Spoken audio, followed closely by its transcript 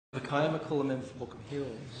Call a member for Baulkham Hills.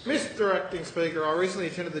 Mr Acting Speaker, I recently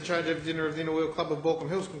attended the changeover dinner of the Inner Wheel Club of Baulkham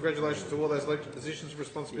Hills. Congratulations to all those elected positions of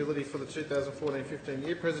responsibility for the 2014-15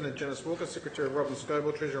 year. President Janice Walker, Secretary Robin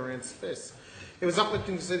Scoble, Treasurer Anne Spess. It was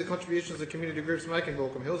uplifting to see the contributions the community groups make in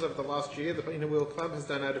Baulkham Hills. Over the last year, the Inner Wheel Club has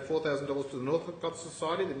donated $4,000 to the Northcote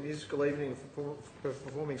Society. The musical evening for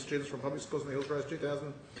performing students from public schools in the Hills raised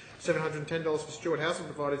 $2,710 for Stuart House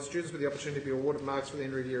and provided students with the opportunity to be awarded marks for the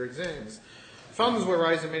end of year exams. Funds were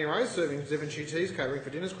raised in many ways, serving Devonshire teas, catering for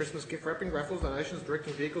dinners, Christmas gift wrapping, raffles, donations,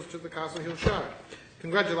 directing vehicles to the Castle Hill Show.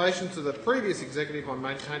 Congratulations to the previous executive on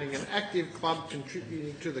maintaining an active club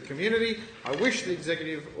contributing to the community. I wish the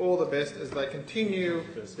executive all the best as they continue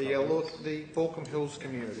the Baulkham Hills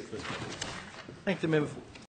community. Thank the member.